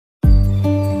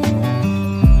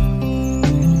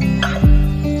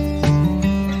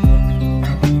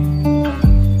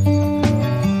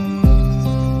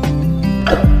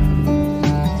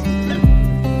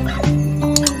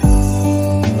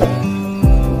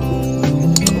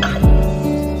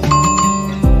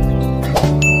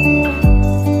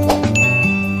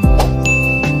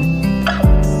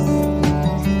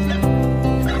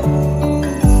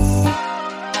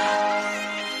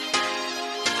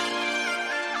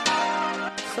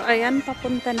So, ayan,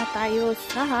 papunta na tayo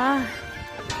sa...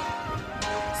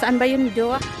 Saan ba yun,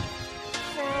 Jo?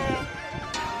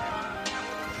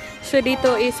 So,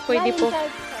 dito is pwede po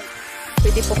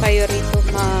kayo rito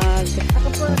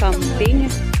mag-camping.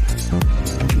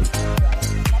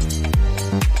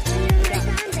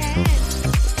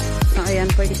 So, ayan,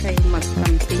 pwede kayong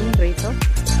mag-camping rito.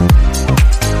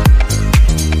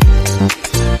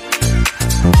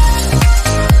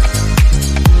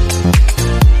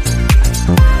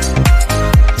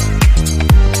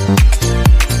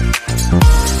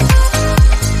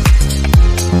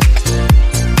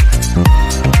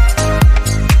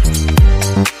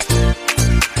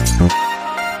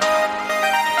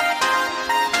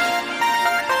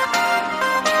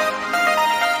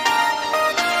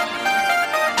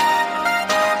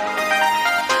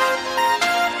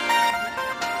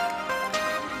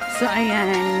 So,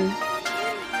 ayan,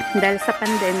 dahil sa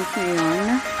pandemic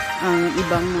ngayon, ang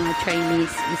ibang mga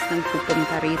Chinese is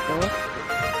nagpupunta rito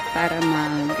para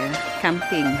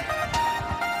mag-camping.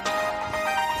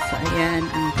 So, ayan,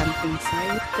 ang camping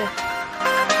site.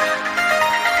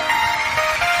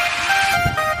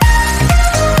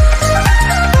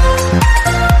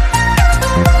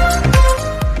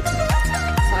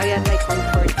 So, ayan, may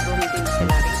comfort room din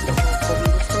sila rito. Kung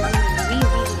gusto mo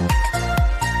mag-wiwi.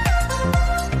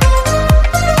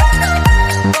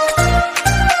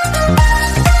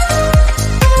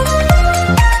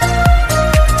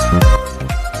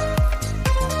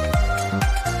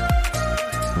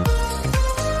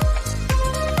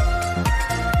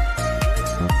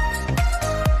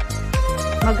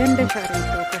 Maganda siya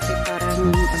rito kasi parang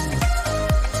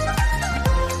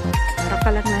para ka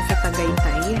lang nasa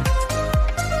Tagaytay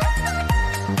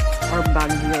or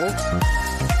Baguio.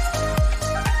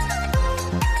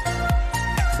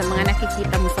 Sa mga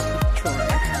nakikita mo sa picture.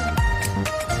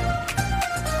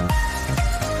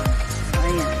 So,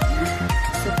 ayan.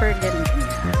 Super ganda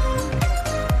niya.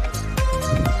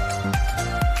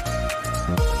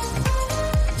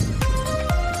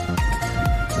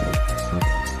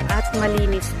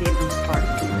 Malinis din ang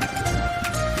parking.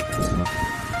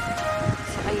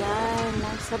 So, ayan.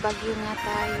 Nasa Baguio nga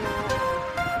tayo.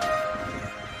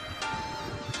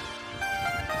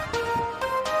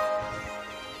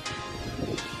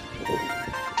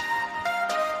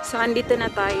 So, andito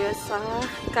na tayo sa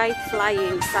kite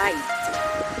flying site.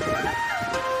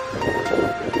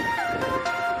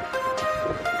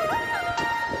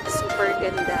 Super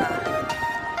ganda.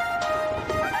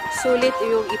 Sulit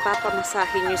yung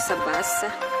ipapamasahe nyo sa bus.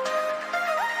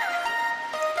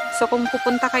 So, kung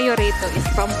pupunta kayo rito is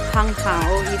from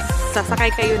Hanghao, is sasakay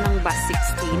kayo ng bus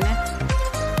 16.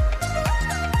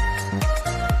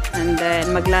 And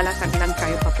then, maglalakad lang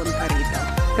kayo papunta rito.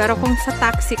 Pero kung sa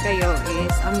taxi kayo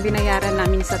is, ang binayaran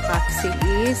namin sa taxi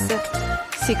is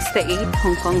 68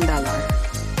 Hong Kong dollar.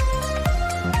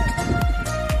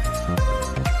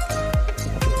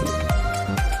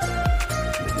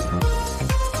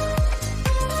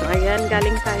 Ayan,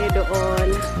 galing tayo doon.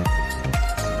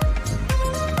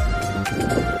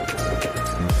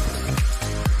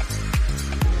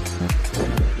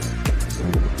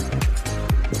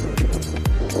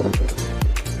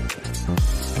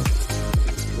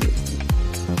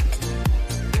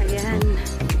 Ayan.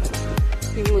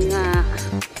 Yung mga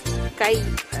kite.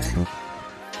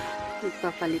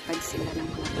 Nagpapalipad sila ng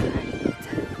mga kite.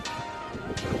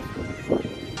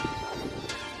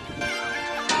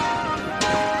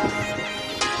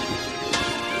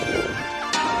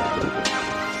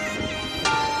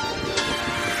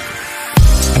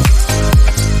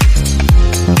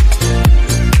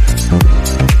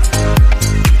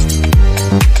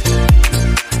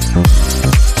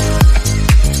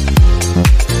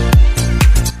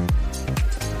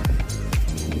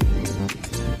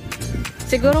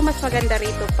 Siguro mas maganda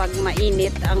rito pag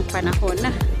mainit ang panahon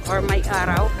or may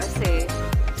araw kasi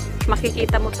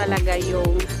makikita mo talaga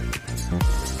yung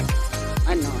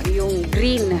yung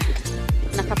green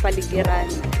na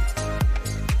kapaligiran.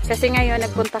 Kasi ngayon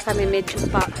nagpunta kami medyo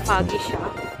foggy siya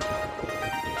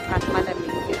at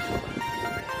malamig.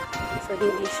 So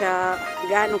hindi siya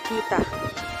gaano kita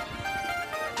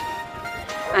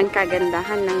ang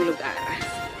kagandahan ng lugar.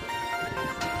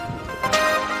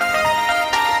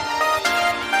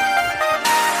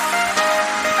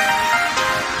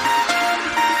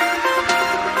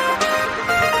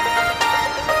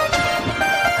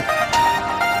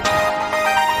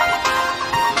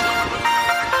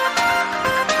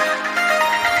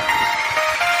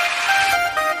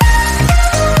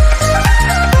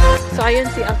 So, ayun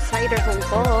si Outsider Hong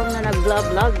Kong na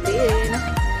nag-vlog din.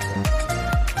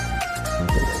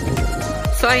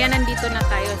 So, ayan, nandito na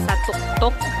tayo sa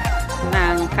Tuktok.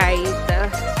 ng kite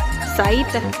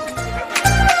site.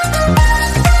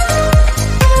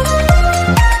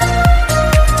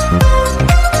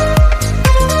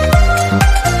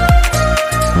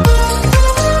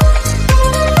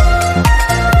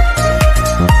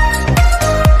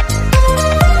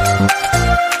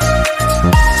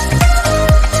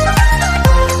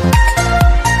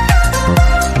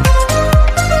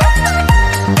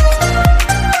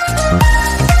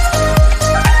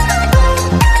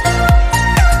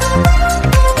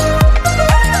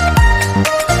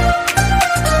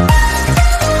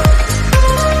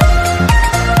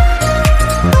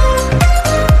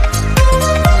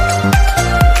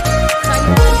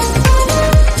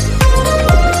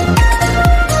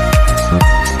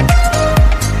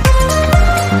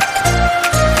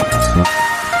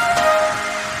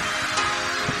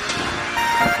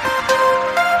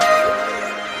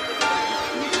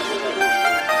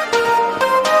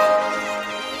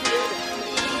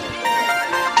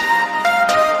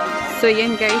 So,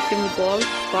 yan guys, yung golf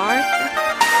park.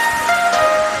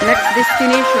 Next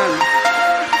destination,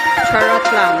 charot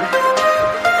lang.